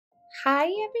Hi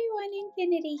everyone,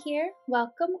 Infinity here.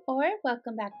 Welcome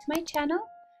back to my channel.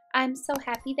 I'm so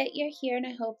happy that you're here and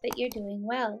I hope that you're doing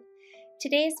well.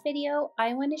 Today's video,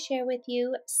 I want to share with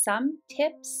you some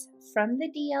tips from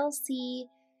the DLC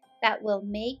that will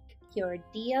make your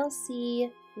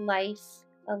DLC life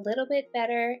a little bit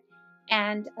better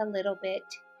and a little bit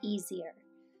easier.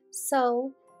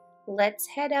 So let's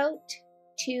head out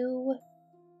to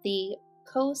the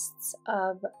coasts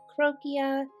of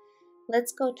CROAKIA.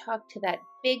 Let's go talk to that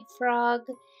big frog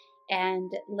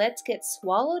and let's get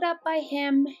swallowed up by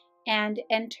him and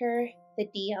enter the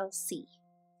DLC.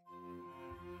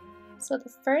 So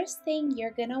the first thing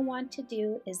you're going to want to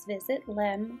do is visit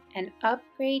Lem and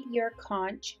upgrade your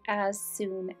conch as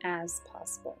soon as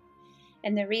possible.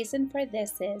 And the reason for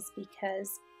this is because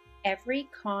every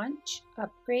conch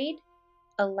upgrade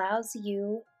allows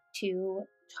you to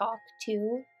talk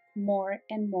to more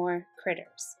and more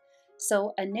critters.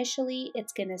 So initially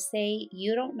it's going to say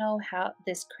you don't know how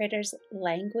this critter's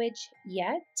language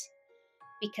yet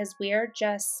because we're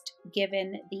just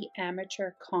given the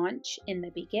amateur conch in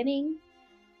the beginning.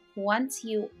 Once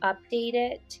you update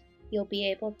it, you'll be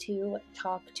able to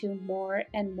talk to more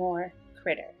and more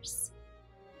critters.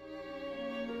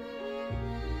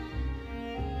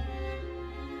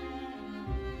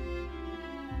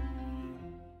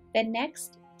 The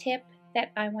next tip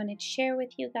that I wanted to share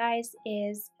with you guys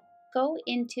is go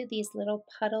into these little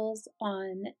puddles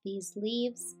on these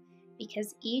leaves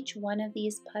because each one of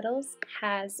these puddles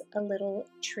has a little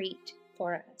treat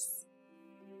for us.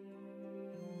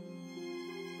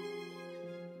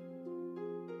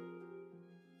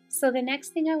 So the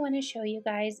next thing I want to show you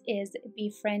guys is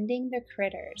befriending the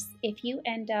critters. If you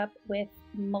end up with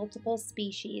multiple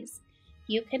species,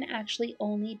 you can actually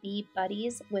only be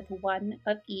buddies with one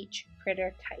of each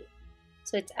critter type.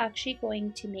 So it's actually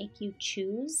going to make you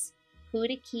choose who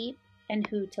to keep and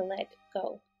who to let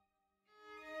go.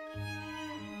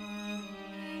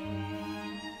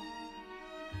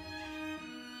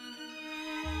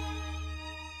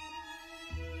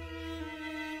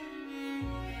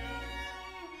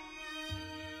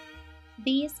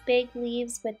 These big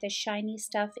leaves with the shiny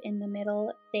stuff in the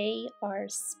middle, they are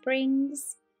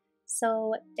springs.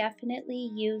 So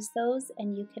definitely use those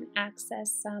and you can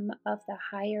access some of the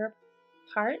higher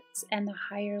parts and the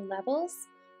higher levels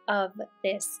of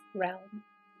this realm.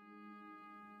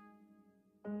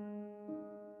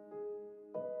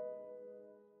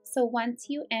 So once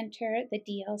you enter the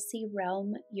DLC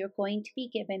realm, you're going to be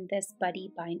given this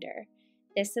buddy binder.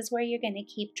 This is where you're going to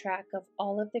keep track of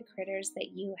all of the critters that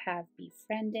you have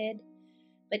befriended.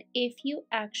 But if you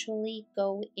actually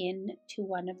go into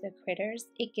one of the critters,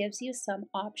 it gives you some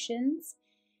options.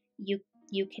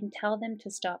 You can tell them to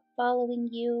stop following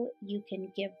you, you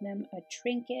can give them a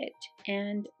trinket,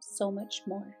 and so much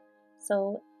more.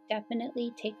 So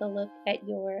definitely take a look at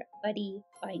your buddy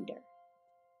binder.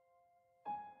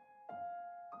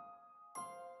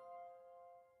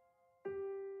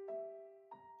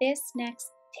 This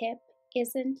next tip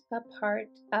isn't a part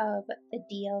of the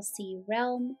DLC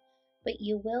realm, but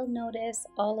you will notice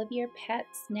all of your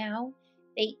pets now,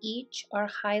 they each are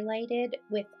highlighted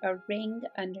with a ring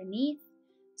underneath,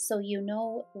 so you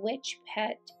know which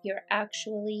pet you're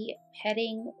actually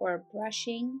petting or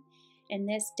brushing, and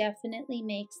this definitely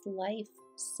makes life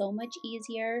so much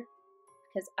easier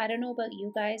because I don't know about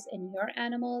you guys and your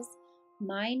animals,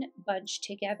 mine bunch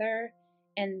together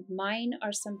and mine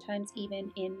are sometimes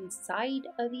even inside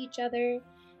of each other,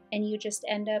 and you just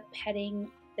end up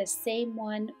petting the same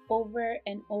one over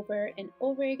and over and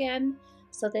over again.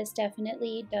 So this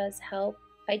definitely does help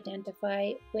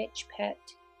identify which pet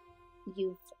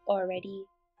you've already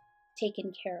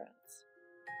taken care of.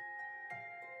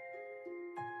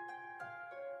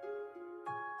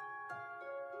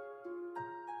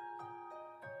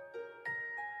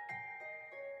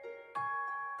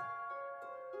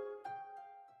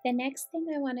 The next thing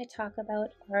I want to talk about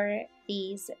are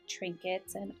these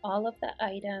trinkets and all of the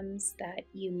items that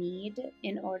you need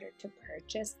in order to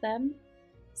purchase them.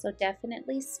 So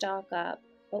definitely stock up.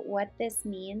 But what this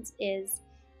means is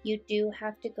you do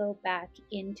have to go back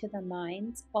into the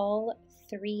mines, all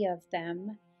 3 of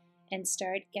them, and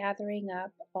start gathering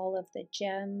up all of the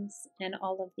gems and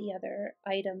all of the other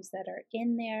items that are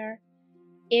in there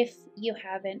if you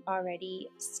haven't already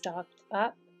stocked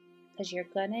up, because you're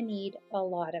gonna need a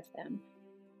lot of them.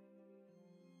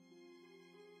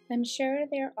 I'm sure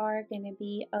there are gonna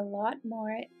be a lot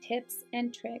more tips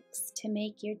and tricks to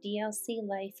make your DLC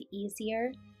life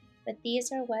easier, but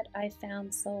these are what I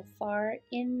found so far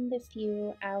in the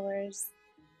few hours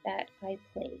that I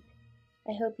played.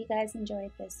 I hope you guys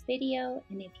enjoyed this video,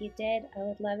 and if you did, I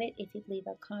would love it if you'd leave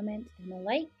a comment and a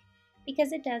like.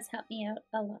 because it does help me out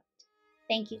a lot.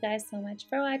 Thank you guys so much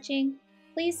for watching.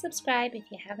 Please subscribe if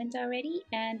you haven't already,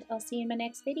 and I'll see you in my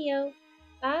next video.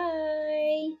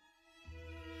 Bye!